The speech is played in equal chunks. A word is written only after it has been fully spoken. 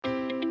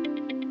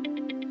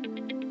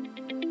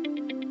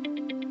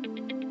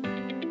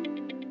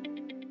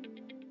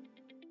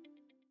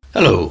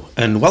Hello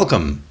and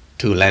welcome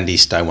to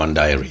Landy's Taiwan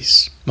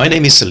Diaries. My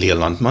name is Salil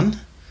Landman,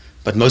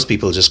 but most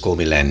people just call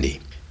me Landy.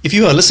 If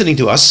you are listening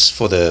to us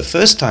for the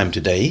first time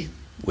today,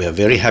 we are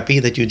very happy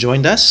that you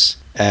joined us.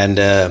 And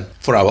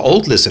for our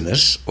old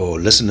listeners or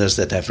listeners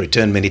that have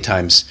returned many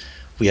times,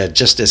 we are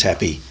just as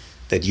happy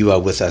that you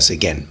are with us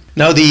again.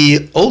 Now,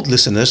 the old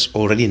listeners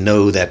already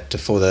know that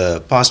for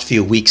the past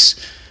few weeks,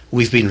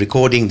 we've been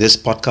recording this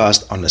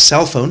podcast on a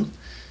cell phone,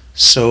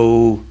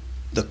 so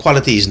the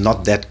quality is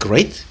not that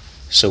great.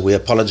 So we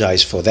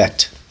apologize for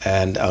that.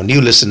 And our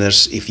new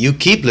listeners, if you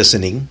keep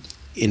listening,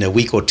 in a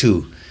week or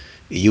two,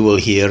 you will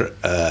hear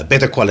a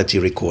better quality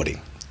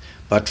recording.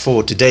 But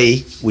for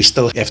today, we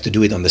still have to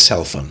do it on the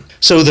cell phone.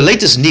 So the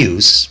latest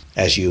news,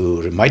 as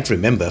you might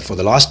remember, for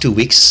the last 2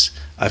 weeks,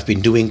 I've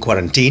been doing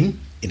quarantine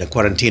in a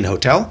quarantine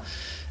hotel.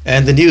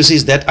 And the news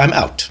is that I'm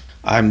out.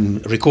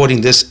 I'm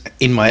recording this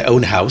in my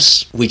own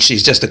house, which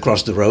is just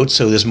across the road.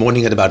 So this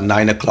morning at about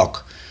 9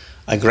 o'clock,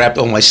 I grabbed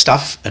all my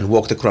stuff and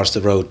walked across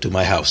the road to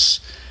my house.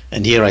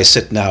 And here I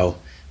sit now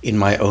in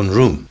my own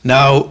room.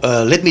 Now,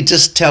 let me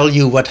just tell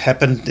you what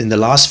happened in the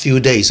last few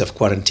days of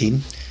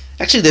quarantine.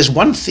 Actually, there's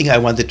one thing I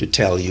wanted to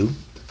tell you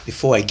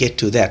before I get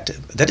to that.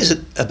 That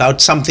is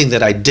about something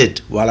that I did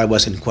while I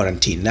was in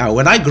quarantine. Now,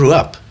 when I grew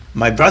up,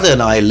 my brother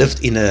and I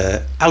lived in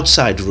an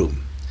outside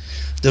room.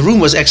 The room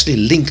was actually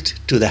linked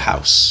to the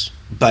house,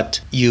 but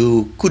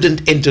you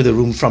couldn't enter the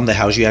room from the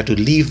house. You had to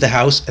leave the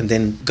house and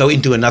then go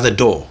into another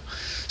door.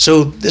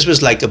 So this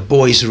was like a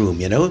boys' room,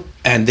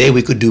 and there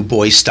we could do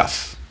boys'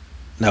 stuff.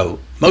 Now,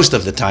 most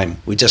of the time,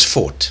 we just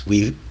fought.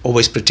 We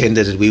always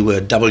pretended that we were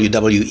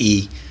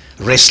WWE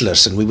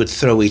wrestlers and we would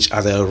throw each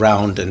other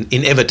around, and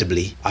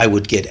inevitably, I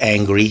would get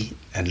angry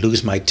and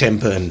lose my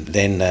temper and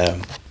then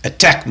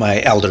attack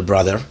my elder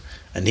brother,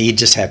 and he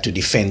just had to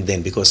defend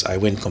then because I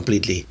went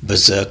completely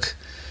berserk.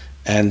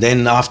 And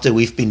then after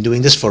we've been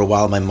doing this for a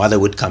while, my mother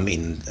would come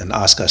in and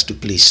ask us to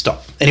please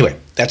stop. Anyway,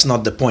 that's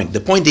not the point. The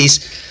point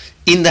is,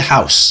 in the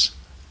house,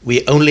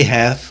 we only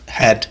have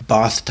had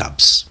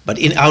bathtubs, but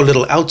in our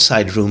little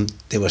outside room,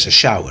 there was a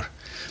shower.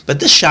 But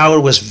this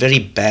shower was very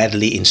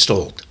badly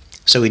installed,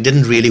 so it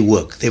didn't really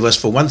work.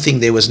 For one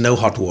thing, there was no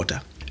hot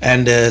water.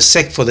 And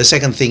for the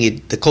second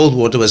thing, the cold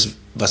water was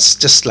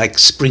just like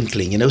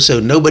sprinkling,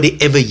 so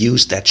nobody ever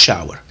used that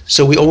shower.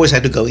 So we always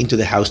had to go into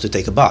the house to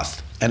take a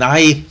bath. And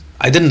I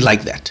didn't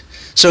like that.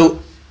 So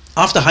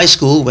after high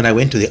school, when I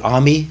went to the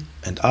army,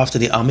 and after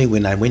the army,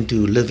 when I went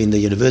to live in the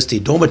university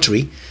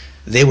dormitory,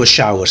 there were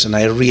showers, and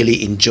I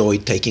really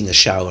enjoyed taking a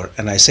shower.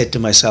 And I said to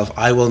myself,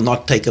 I will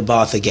not take a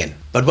bath again.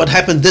 But what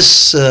happened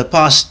this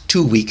past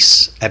 2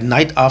 weeks, at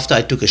night after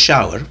I took a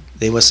shower,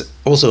 there was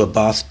also a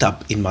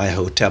bathtub in my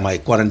hotel, my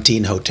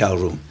quarantine hotel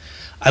room.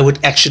 I would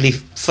actually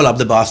fill up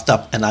the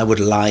bathtub and I would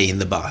lie in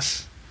the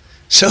bath.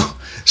 So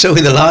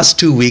in the last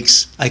 2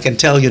 weeks, I can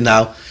tell you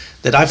now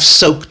that I've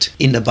soaked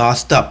in the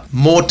bathtub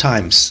more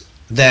times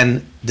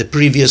than the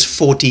previous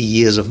 40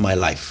 years of my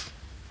life.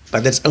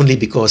 But that's only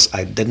because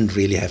I didn't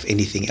really have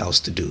anything else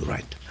to do,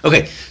 right?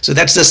 Okay, so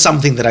that's just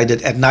something that I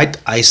did. At night,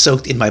 I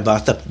soaked in my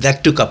bathtub.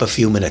 That took up a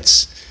few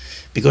minutes.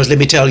 Because let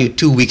me tell you,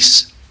 2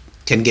 weeks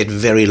can get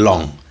very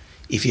long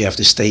if you have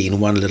to stay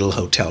in one little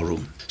hotel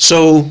room.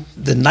 So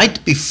the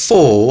night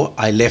before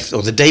I left,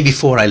 or the day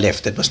before I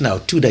left, that was now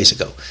 2 days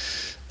ago,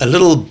 a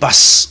little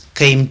bus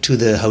came to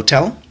the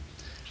hotel,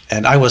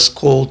 and I was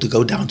called to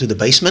go down to the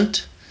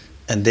basement.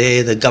 And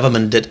there the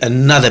government did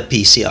another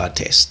PCR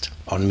test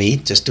on me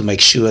just to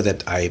make sure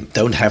that I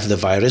don't have the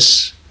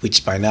virus,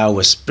 which by now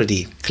was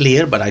pretty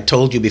clear. But I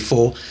told you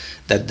before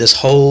that this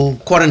whole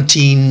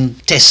quarantine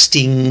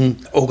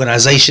testing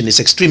organization is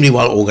extremely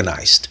well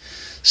organized.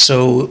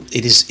 So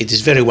it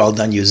is very well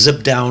done. You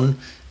zip down,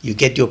 you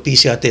get your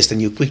PCR test, and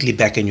you're quickly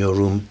back in your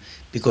room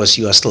because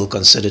you are still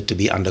considered to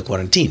be under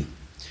quarantine.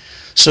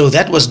 So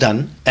that was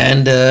done,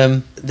 and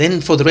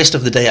then for the rest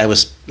of the day I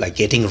was like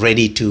getting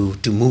ready to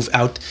move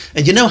out.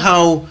 And you know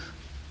how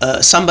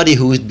somebody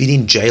who has been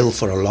in jail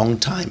for a long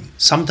time,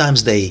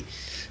 sometimes they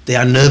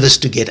are nervous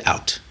to get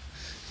out.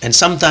 And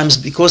sometimes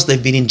because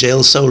they've been in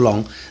jail so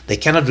long, they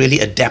cannot really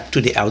adapt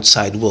to the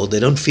outside world.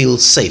 They don't feel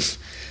safe.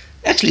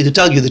 Actually, to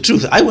tell you the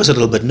truth, I was a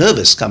little bit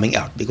nervous coming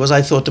out because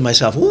I thought to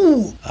myself,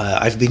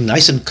 I've been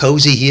nice and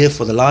cozy here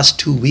for the last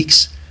 2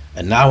 weeks,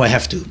 and now I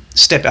have to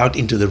step out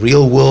into the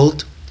real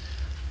world.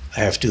 I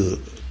have to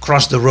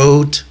cross the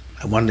road.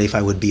 I wonder if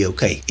I would be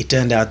okay. It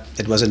turned out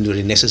it wasn't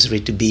really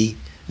necessary to be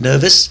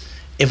nervous.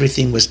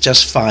 Everything was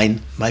just fine.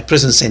 My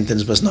prison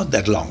sentence was not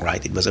that long,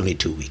 right? It was only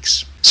 2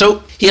 weeks.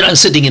 So here I'm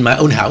sitting in my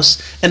own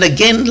house. And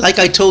again, like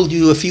I told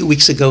you a few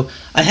weeks ago,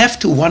 I have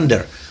to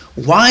wonder,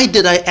 why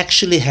did I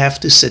actually have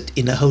to sit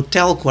in a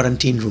hotel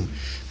quarantine room?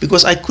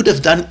 Because I could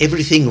have done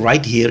everything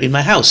right here in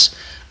my house.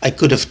 I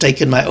could have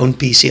taken my own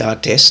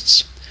PCR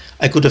tests.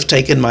 I could have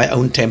taken my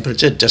own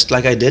temperature, just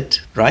like I did,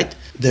 right?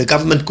 The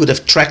government could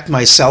have tracked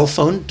my cell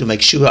phone to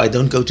make sure I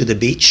don't go to the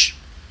beach.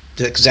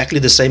 exactly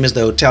the same as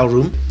the hotel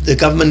room. The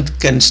government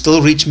can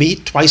still reach me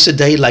twice a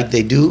day like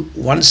they do.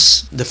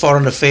 Once the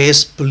Foreign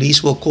Affairs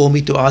police will call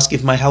me to ask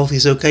if my health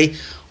is okay.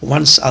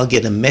 Once I'll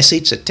get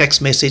a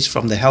text message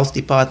from the health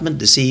department,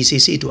 the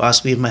CECC, to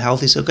ask me if my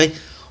health is okay.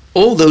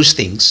 All those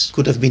things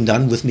could have been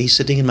done with me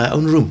sitting in my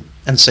own room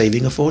and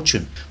saving a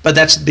fortune. But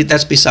that's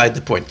beside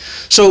the point.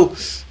 So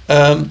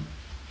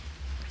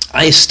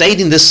I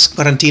stayed in this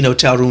quarantine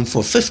hotel room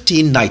for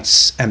 15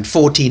 nights and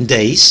 14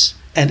 days.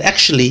 And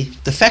actually,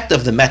 the fact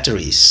of the matter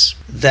is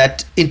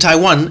that in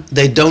Taiwan,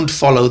 they don't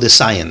follow the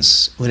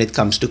science when it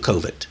comes to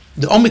COVID.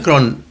 The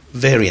Omicron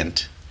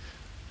variant,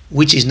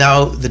 which is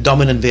now the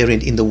dominant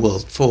variant in the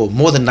world for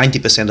more than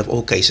 90% of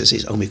all cases,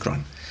 is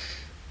Omicron.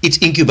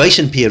 Its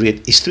incubation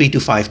period is 3 to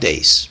 5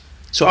 days.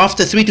 So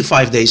after 3 to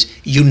 5 days,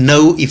 you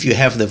know if you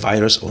have the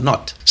virus or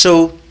not.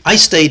 So I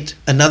stayed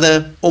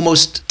another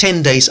almost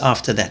 10 days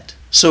after that.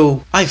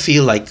 So I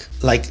feel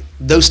like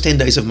those 10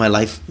 days of my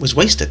life was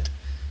wasted,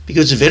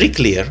 because it's very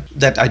clear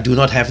that I do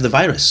not have the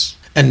virus.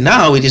 And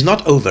now it is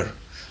not over.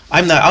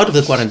 I'm now out of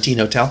the quarantine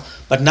hotel,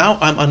 but now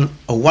I'm on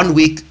a 1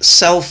 week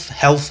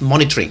self-health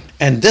monitoring.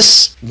 And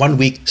this 1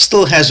 week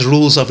still has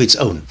rules of its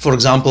own. For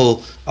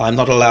example, I'm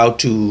not allowed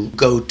to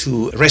go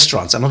to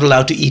restaurants. I'm not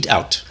allowed to eat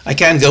out. I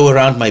can't go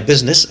around my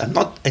business. I'm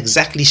not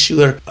exactly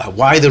sure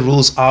why the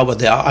rules are what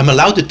they are. I'm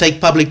allowed to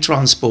take public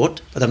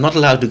transport, but I'm not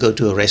allowed to go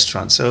to a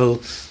restaurant.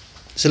 So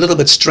it's a little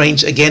bit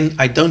strange. Again,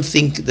 I don't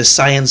think the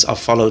science are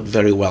followed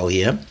very well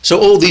here. So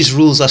all these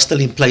rules are still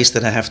in place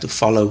that I have to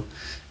follow.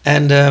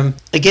 And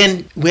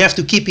again, we have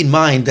to keep in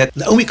mind that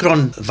the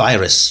Omicron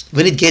virus,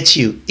 when it gets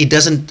you, it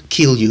doesn't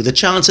kill you. The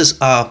chances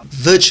are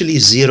virtually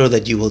zero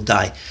that you will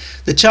die.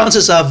 The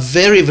chances are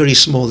very, very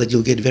small that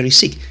you'll get very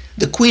sick.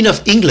 The Queen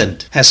of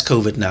England has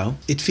COVID now.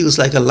 It feels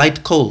like a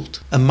light cold,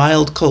 a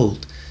mild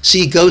cold.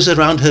 She goes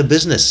around her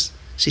business.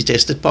 She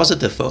tested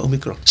positive for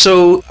Omicron.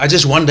 So I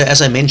just wonder,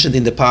 as I mentioned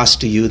in the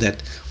past to you,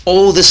 that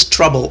all this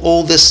trouble,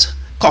 all this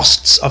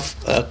costs of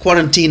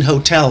quarantine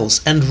hotels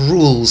and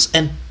rules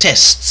and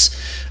tests,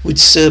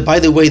 which, by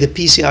the way, the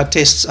PCR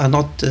tests are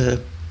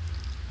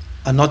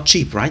not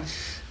cheap, right?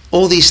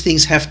 All these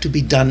things have to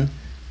be done,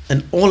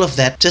 and all of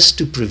that just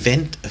to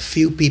prevent a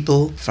few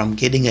people from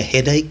getting a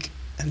headache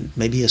and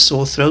maybe a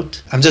sore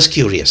throat. I'm just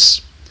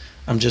curious,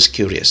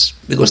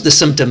 because the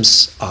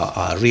symptoms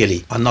are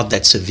not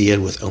that severe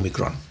with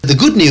Omicron. The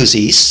good news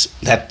is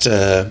that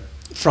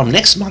from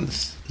next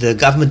month, the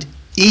government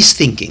is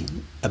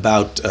thinking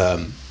about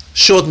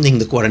shortening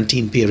the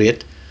quarantine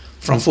period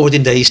from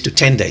 14 days to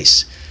 10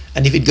 days.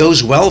 And if it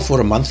goes well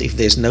for a month, if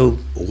there's no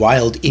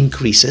wild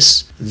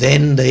increases,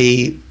 then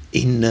they,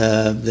 in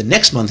the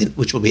next month,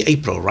 which will be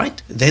April,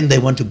 right? Then they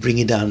want to bring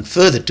it down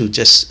further to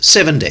just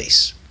 7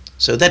 days.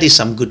 So that is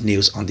some good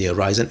news on the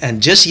horizon.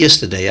 And just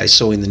yesterday, I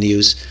saw in the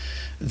news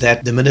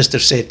that the minister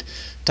said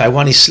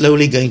Taiwan is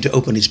slowly going to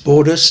open its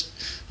borders.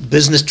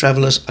 Business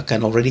travelers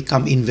can already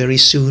come in very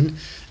soon,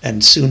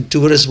 and soon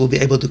tourists will be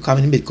able to come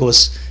in,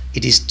 because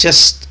it is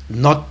just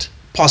not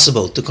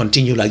possible to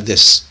continue like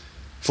this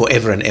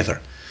forever and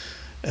ever.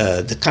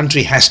 The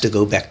country has to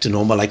go back to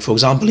normal. Like, for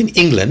example, in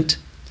England,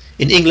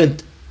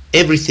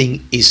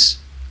 everything is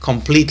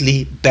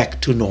completely back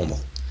to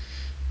normal.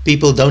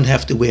 People don't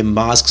have to wear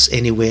masks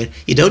anywhere.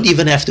 You don't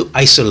even have to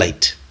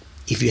isolate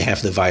if you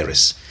have the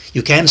virus.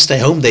 You can stay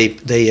home.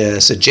 They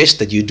suggest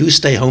that you do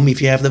stay home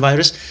if you have the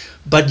virus,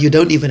 but you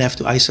don't even have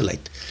to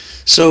isolate.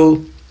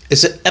 So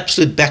it's an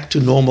absolute back to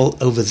normal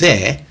over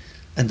there.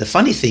 And the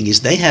funny thing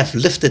is, they have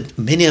lifted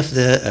many of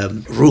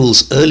the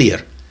rules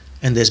earlier,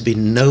 and there's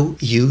been no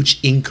huge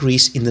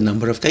increase in the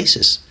number of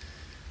cases.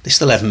 They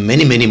still have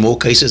many, many more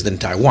cases than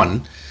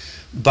Taiwan,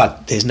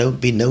 but there's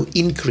been no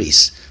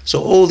increase.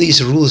 So all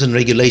these rules and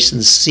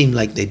regulations seem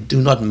like they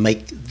do not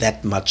make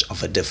that much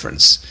of a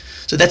difference.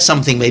 So that's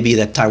something maybe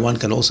that Taiwan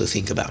can also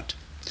think about.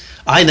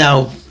 I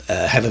now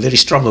have a very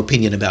strong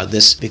opinion about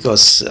this,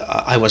 because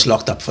I was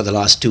locked up for the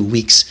last 2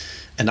 weeks,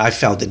 and I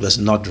felt it was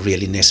not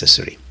really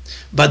necessary.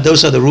 But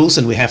those are the rules,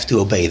 and we have to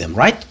obey them,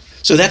 right?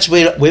 So that's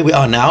where we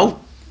are now.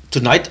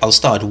 Tonight I'll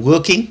start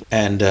working,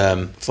 and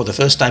for the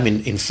first time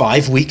in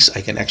 5 weeks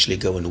I can actually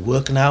go and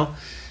work now.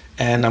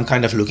 And I'm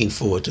kind of looking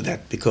forward to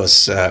that,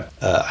 because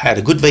I had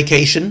a good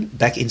vacation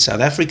back in South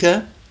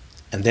Africa,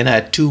 and then I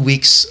had 2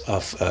 weeks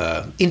of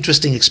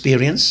interesting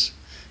experience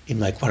in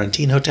my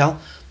quarantine hotel.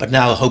 But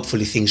now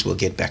hopefully things will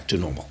get back to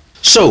normal.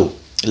 So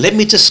let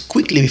me just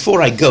quickly, before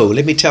I go,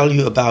 let me tell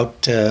you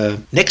about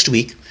next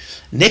week.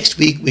 Next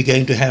week we're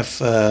going to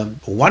have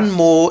one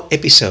more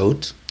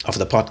episode of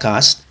the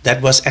podcast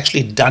that was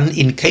actually done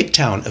in Cape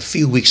Town a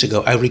few weeks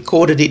ago. I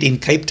recorded it in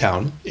Cape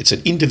Town. It's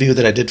an interview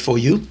that I did for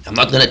you. I'm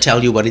not going to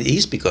tell you what it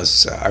is,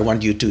 because I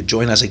want you to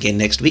join us again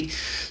next week.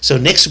 So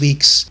next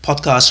week's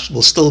podcast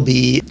will still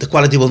be, the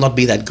quality will not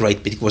be that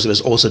great, because it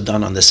was also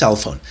done on the cell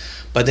phone.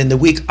 But then the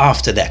week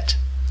after that,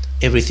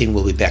 everything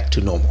will be back to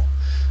normal.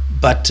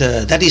 But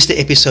that is the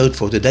episode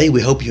for today.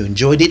 We hope you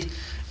enjoyed it.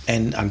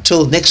 And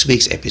until next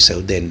week's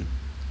episode, then,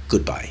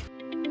 goodbye.